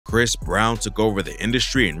Chris Brown took over the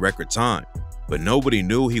industry in record time, but nobody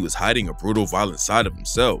knew he was hiding a brutal, violent side of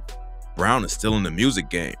himself. Brown is still in the music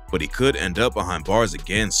game, but he could end up behind bars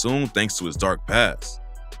again soon thanks to his dark past.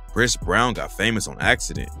 Chris Brown got famous on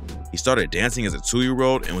accident. He started dancing as a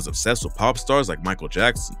 2-year-old and was obsessed with pop stars like Michael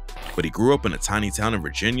Jackson, but he grew up in a tiny town in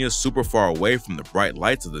Virginia super far away from the bright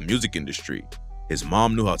lights of the music industry. His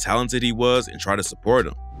mom knew how talented he was and tried to support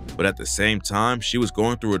him, but at the same time, she was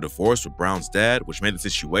going through a divorce with Brown's dad, which made the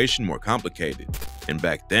situation more complicated. And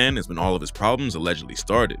back then is when all of his problems allegedly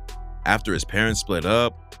started. After his parents split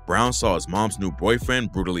up, Brown saw his mom's new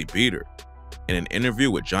boyfriend brutally beat her. In an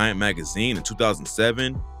interview with Giant magazine in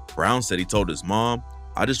 2007, Brown said he told his mom,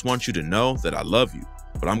 "I just want you to know that I love you,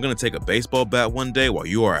 but I'm gonna take a baseball bat one day while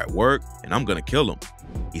you are at work and I'm gonna kill him."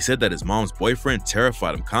 He said that his mom's boyfriend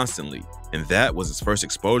terrified him constantly, and that was his first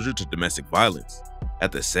exposure to domestic violence.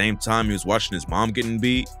 At the same time he was watching his mom getting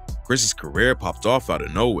beat, Chris's career popped off out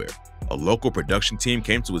of nowhere. A local production team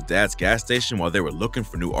came to his dad's gas station while they were looking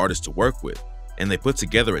for new artists to work with, and they put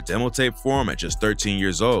together a demo tape for him at just 13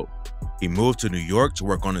 years old. He moved to New York to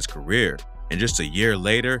work on his career, and just a year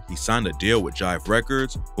later, he signed a deal with Jive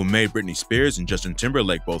Records, who made Britney Spears and Justin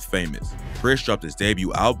Timberlake both famous. Chris dropped his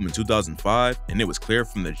debut album in 2005, and it was clear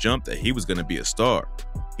from the jump that he was going to be a star.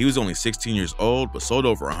 He was only 16 years old, but sold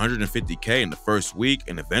over 150K in the first week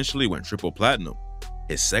and eventually went triple platinum.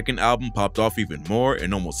 His second album popped off even more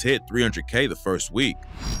and almost hit 300K the first week.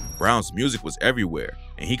 Brown's music was everywhere,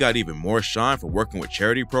 and he got even more shine for working with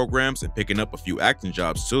charity programs and picking up a few acting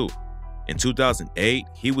jobs too. In 2008,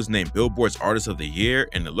 he was named Billboard's Artist of the Year,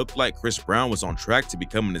 and it looked like Chris Brown was on track to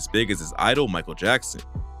becoming as big as his idol Michael Jackson.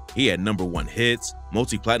 He had #1 hits,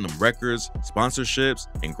 multi-platinum records, sponsorships,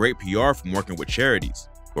 and great PR from working with charities.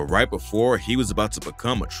 But right before he was about to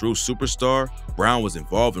become a true superstar, Brown was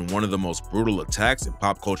involved in one of the most brutal attacks in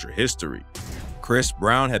pop culture history. Chris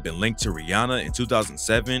Brown had been linked to Rihanna in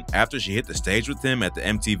 2007 after she hit the stage with him at the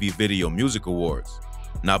MTV Video Music Awards.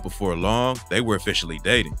 Not before long, they were officially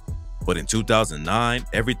dating. But in 2009,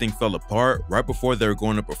 everything fell apart right before they were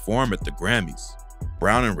going to perform at the Grammys.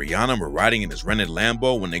 Brown and Rihanna were riding in his rented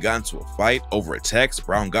Lambo when they got into a fight over a text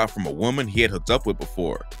Brown got from a woman he had hooked up with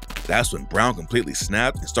before. That's when Brown completely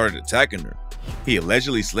snapped and started attacking her. He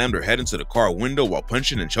allegedly slammed her head into the car window while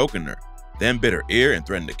punching and choking her, then bit her ear and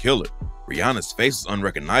threatened to kill her. Rihanna's face was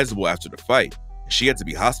unrecognizable after the fight, and she had to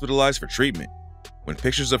be hospitalized for treatment. When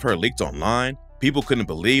pictures of her leaked online, people couldn't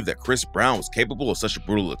believe that Chris Brown was capable of such a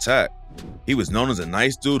brutal attack. He was known as a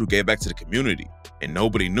nice dude who gave back to the community, and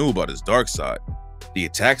nobody knew about his dark side. The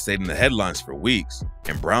attack stayed in the headlines for weeks,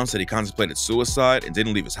 and Brown said he contemplated suicide and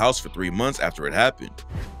didn't leave his house for 3 months after it happened.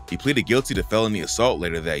 He pleaded guilty to felony assault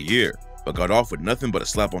later that year, but got off with nothing but a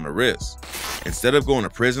slap on the wrist. Instead of going to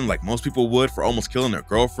prison like most people would for almost killing their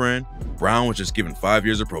girlfriend, Brown was just given 5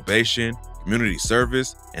 years of probation, community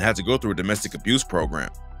service, and had to go through a domestic abuse program.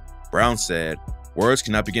 Brown said, "Words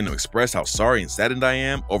cannot begin to express how sorry and saddened I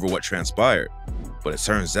am over what transpired." But it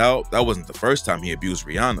turns out that wasn't the first time he abused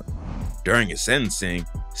Rihanna. During his sentencing,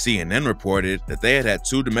 CNN reported that they had had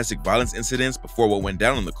 2 domestic violence incidents before what went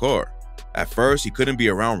down in the car. At first, he couldn't be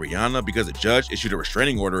around Rihanna because a judge issued a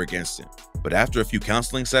restraining order against him. But after a few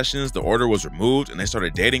counseling sessions, the order was removed and they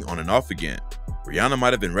started dating on and off again. Rihanna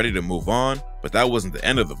might have been ready to move on, but that wasn't the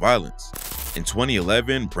end of the violence. In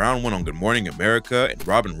 2011, Brown went on Good Morning America and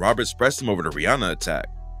Robin Roberts pressed him over the Rihanna attack.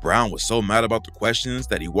 Brown was so mad about the questions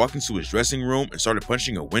that he walked into his dressing room and started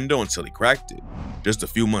punching a window until he cracked it. Just a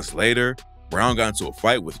few months later, Brown got into a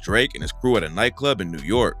fight with Drake and his crew at a nightclub in New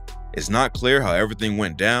York. It's not clear how everything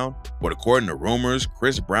went down, but according to rumors,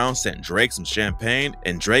 Chris Brown sent Drake some champagne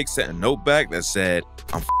and Drake sent a note back that said,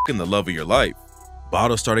 "I'm f***ing the love of your life."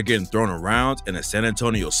 Bottles started getting thrown around, and a San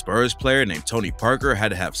Antonio Spurs player named Tony Parker had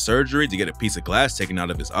to have surgery to get a piece of glass taken out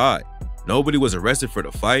of his eye. Nobody was arrested for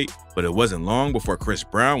the fight, but it wasn't long before Chris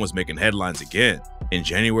Brown was making headlines again. In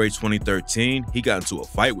January 2013, he got into a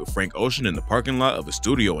fight with Frank Ocean in the parking lot of a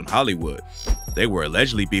studio in Hollywood. They were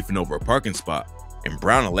allegedly beefing over a parking spot, and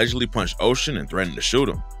Brown allegedly punched Ocean and threatened to shoot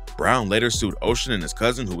him. Brown later sued Ocean and his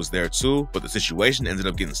cousin, who was there too, but the situation ended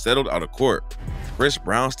up getting settled out of court. Chris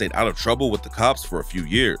Brown stayed out of trouble with the cops for a few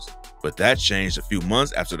years, but that changed a few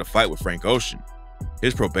months after the fight with Frank Ocean.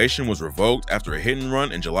 His probation was revoked after a hit and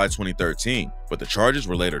run in July 2013, but the charges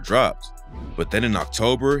were later dropped. But then in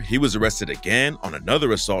October, he was arrested again on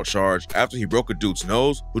another assault charge after he broke a dude's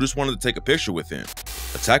nose who just wanted to take a picture with him.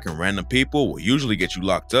 Attacking random people will usually get you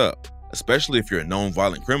locked up, especially if you're a known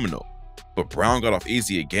violent criminal. But Brown got off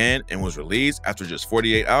easy again and was released after just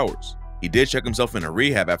 48 hours. He did check himself in a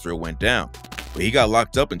rehab after it went down, but he got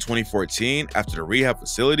locked up in 2014 after the rehab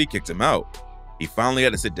facility kicked him out. He finally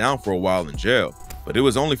had to sit down for a while in jail. but it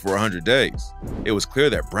was only for 100 days. It was clear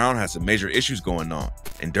that Brown had some major issues going on,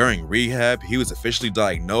 and during rehab, he was officially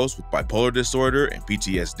diagnosed with bipolar disorder and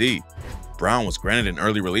PTSD. Brown was granted an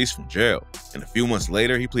early release from jail, and a few months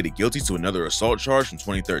later, he pleaded guilty to another assault charge from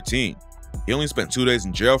 2013. He only spent 2 days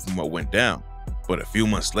in jail from what went down, but a few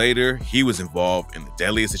months later, he was involved in the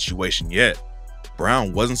deadliest situation yet.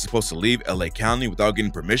 Brown wasn't supposed to leave LA County without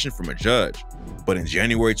getting permission from a judge, but in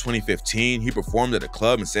January 2015, he performed at a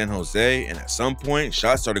club in San Jose, and at some point,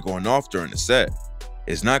 shots started going off during the set.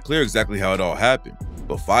 It's not clear exactly how it all happened,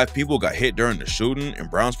 but 5 people got hit during the shooting, and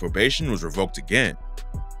Brown's probation was revoked again.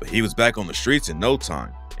 But he was back on the streets in no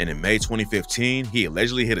time, and in May 2015, he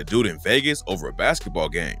allegedly hit a dude in Vegas over a basketball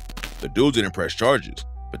game. The dude didn't press charges,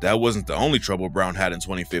 but that wasn't the only trouble Brown had in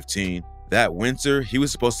 2015. That winter, he was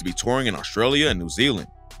supposed to be touring in Australia and New Zealand,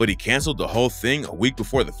 but he canceled the whole thing a week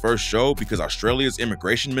before the first show because Australia's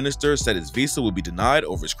immigration minister said his visa would be denied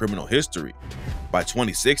over his criminal history. By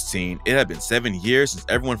 2016, it had been 7 years since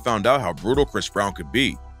everyone found out how brutal Chris Brown could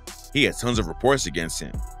be. He had tons of reports against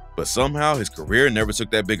him, but somehow his career never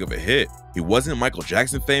took that big of a hit. He wasn't Michael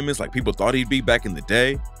Jackson famous like people thought he'd be back in the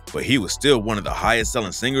day, but he was still one of the highest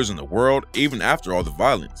selling singers in the world even after all the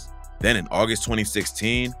violence. Then in August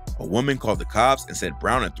 2016, a woman called the cops and said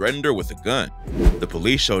Brown had threatened her with a gun. The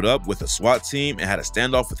police showed up with a SWAT team and had a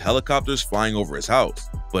standoff with helicopters flying over his house.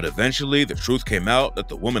 But eventually, the truth came out that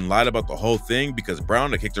the woman lied about the whole thing because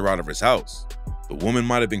Brown had kicked her out of his house. The woman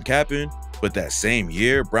might have been capping, but that same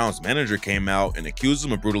year, Brown's manager came out and accused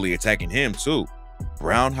him of brutally attacking him too.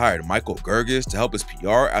 Brown hired Michael Gerges to help his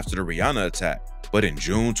PR after the Rihanna attack. But in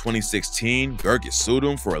June 2016, Gerges sued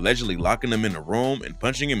him for allegedly locking him in a room and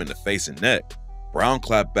punching him in the face and neck. Brown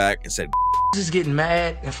clapped back and said, "Is getting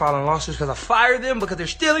mad and filing lawsuits because I fired them because they're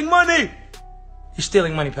stealing money." You're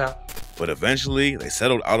stealing money, pal. But eventually, they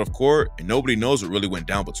settled out of court and nobody knows what really went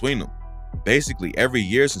down between them. Basically, every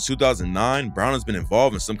year since 2009, Brown has been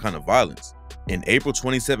involved in some kind of violence. In April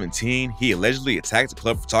 2017, he allegedly attacked a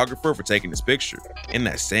club photographer for taking his picture. In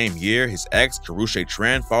that same year, his ex, Karrueche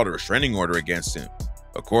Tran, filed a restraining order against him.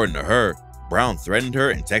 According to her, Brown threatened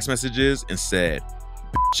her in text messages and said,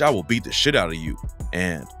 "Bitch, I will beat the shit out of you,"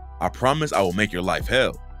 and "I promise I will make your life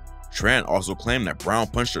hell." Tran also claimed that Brown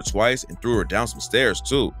punched her twice and threw her down some stairs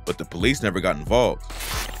too, but the police never got involved.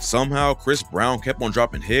 Somehow, Chris Brown kept on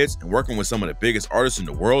dropping hits and working with some of the biggest artists in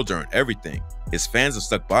the world during everything. His fans have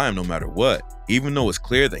stuck by him no matter what, even though it's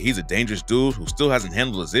clear that he's a dangerous dude who still hasn't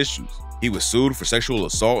handled his issues. He was sued for sexual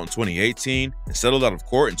assault in 2018 and settled out of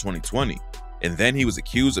court in 2020. And then he was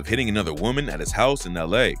accused of hitting another woman at his house in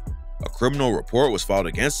LA. A criminal report was filed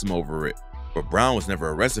against him over it, but Brown was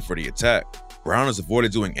never arrested for the attack. Brown has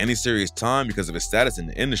avoided doing any serious time because of his status in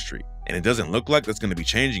the industry, and it doesn't look like that's going to be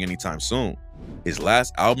changing anytime soon. His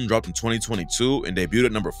last album dropped in 2022 and debuted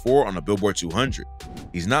at number 4 on the Billboard 200.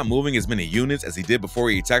 He's not moving as many units as he did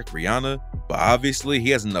before he attacked Rihanna, but obviously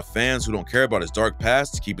he has enough fans who don't care about his dark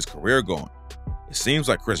past to keep his career going. It seems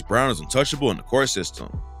like Chris Brown is untouchable in the court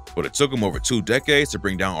system, but it took him over 2 decades to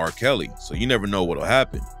bring down R. Kelly, so you never know what'll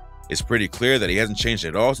happen. It's pretty clear that he hasn't changed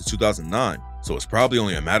at all since 2009, so it's probably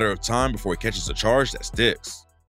only a matter of time before he catches a charge that sticks.